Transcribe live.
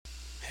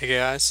Hey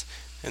guys,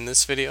 in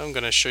this video I'm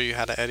going to show you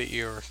how to edit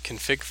your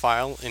config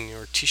file in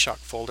your Tshock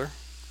folder.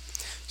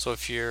 So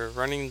if you're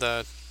running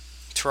the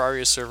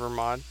Terraria server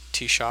mod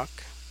Tshock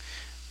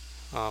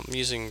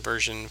using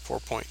version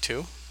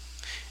 4.2,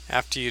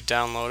 after you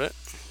download it,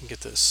 you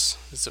get this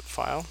zip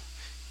file,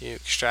 you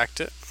extract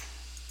it,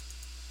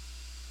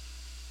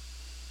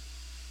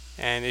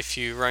 and if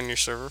you run your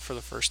server for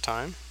the first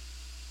time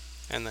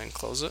and then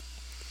close it,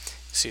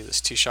 you see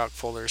this Tshock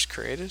folder is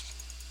created.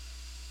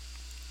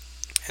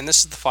 And this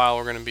is the file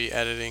we're going to be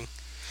editing.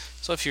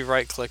 So if you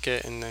right click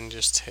it and then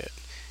just hit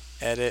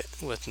edit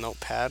with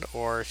Notepad,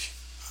 or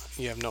if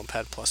you have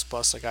Notepad++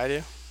 like I do,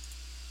 you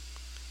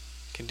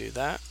can do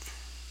that.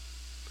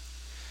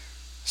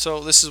 So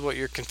this is what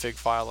your config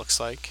file looks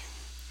like.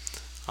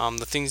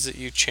 The things that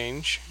you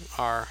change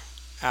are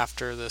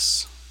after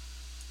this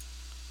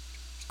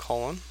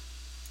colon.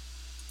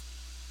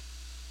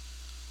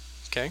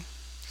 Okay.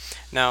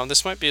 Now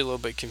this might be a little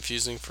bit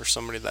confusing for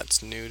somebody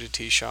that's new to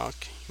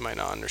Tshock. You might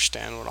not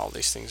understand what all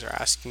these things are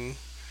asking.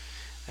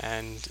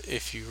 And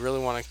if you really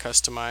want to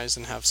customize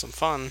and have some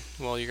fun,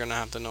 well, you're going to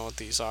have to know what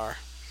these are.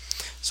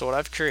 So what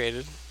I've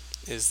created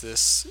is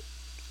this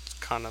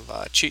kind of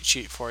a cheat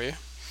sheet for you.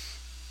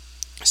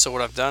 So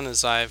what I've done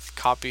is I've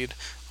copied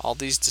all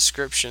these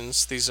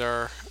descriptions. These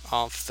are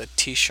off the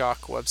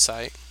Tshock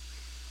website,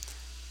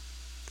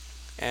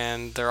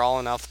 and they're all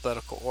in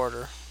alphabetical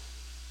order.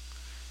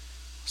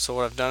 So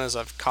what I've done is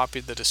I've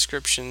copied the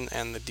description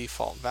and the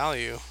default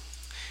value,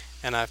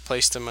 and I've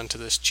placed them into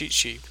this cheat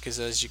sheet, because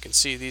as you can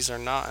see, these are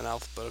not in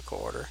alphabetical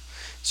order.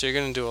 So you're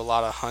going to do a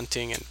lot of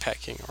hunting and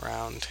pecking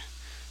around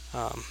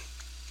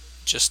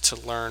just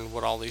to learn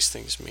what all these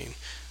things mean,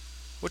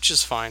 which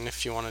is fine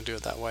if you want to do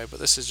it that way, but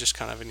this is just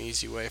kind of an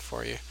easy way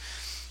for you.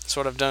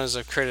 So what I've done is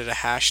I've created a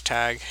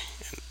hashtag,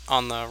 and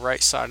on the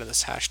right side of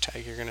this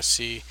hashtag you're going to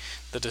see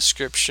the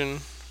description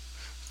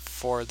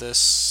for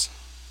this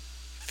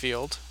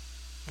field,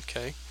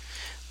 okay,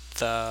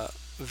 the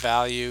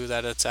value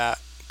that it's at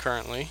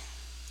currently,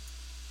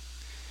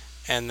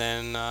 and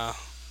then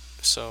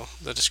so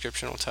the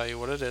description will tell you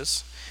what it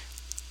is,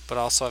 but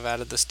also I've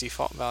added this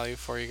default value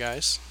for you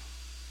guys,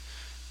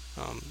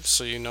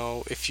 so you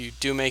know if you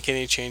do make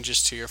any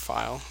changes to your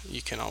file,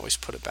 you can always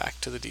put it back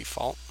to the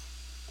default.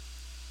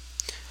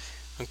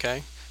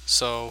 Okay,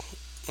 so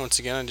once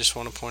again, I just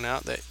want to point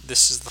out that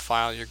this is the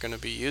file you're going to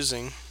be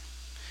using,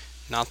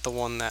 not the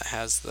one that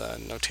has the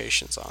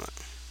notations on it.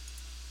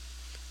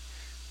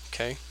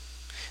 Okay,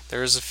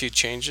 there is a few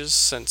changes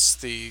since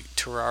the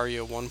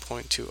Terraria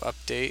 1.2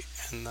 update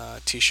and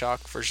the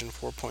Tshock version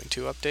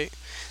 4.2 update.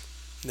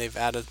 They've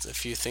added a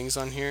few things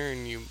on here,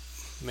 and you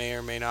may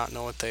or may not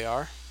know what they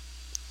are.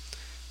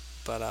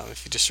 But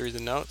if you just read the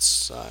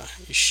notes,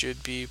 you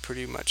should be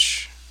pretty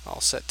much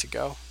all set to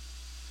go.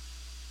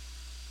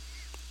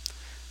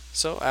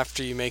 So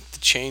after you make the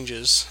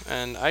changes,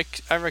 and I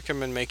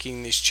recommend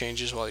making these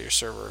changes while your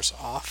server is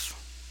off.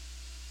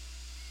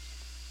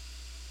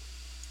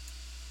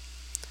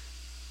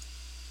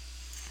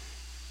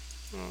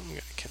 I'm going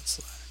to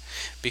cancel that,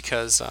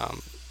 because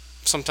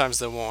sometimes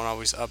they won't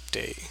always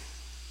update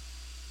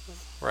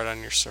right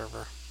on your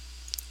server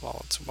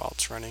while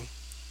it's running.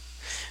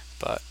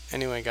 But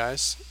anyway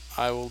guys,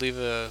 I will leave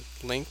a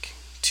link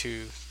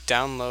to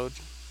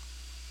download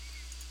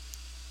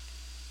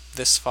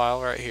this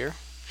file right here,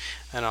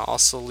 and I'll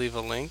also leave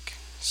a link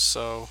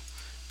so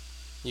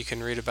you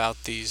can read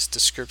about these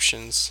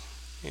descriptions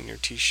in your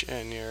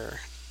Tshock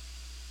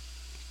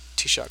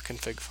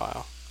config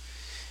file,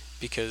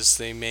 because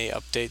they may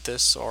update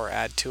this or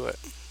add to it,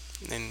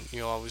 and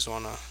you'll always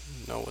want to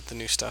know what the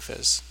new stuff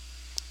is.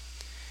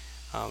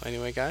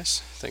 Anyway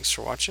guys, thanks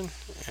for watching,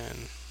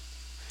 and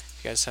if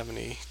you guys have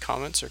any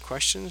comments or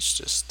questions,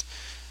 just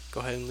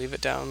go ahead and leave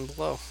it down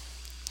below.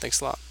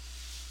 Thanks a lot.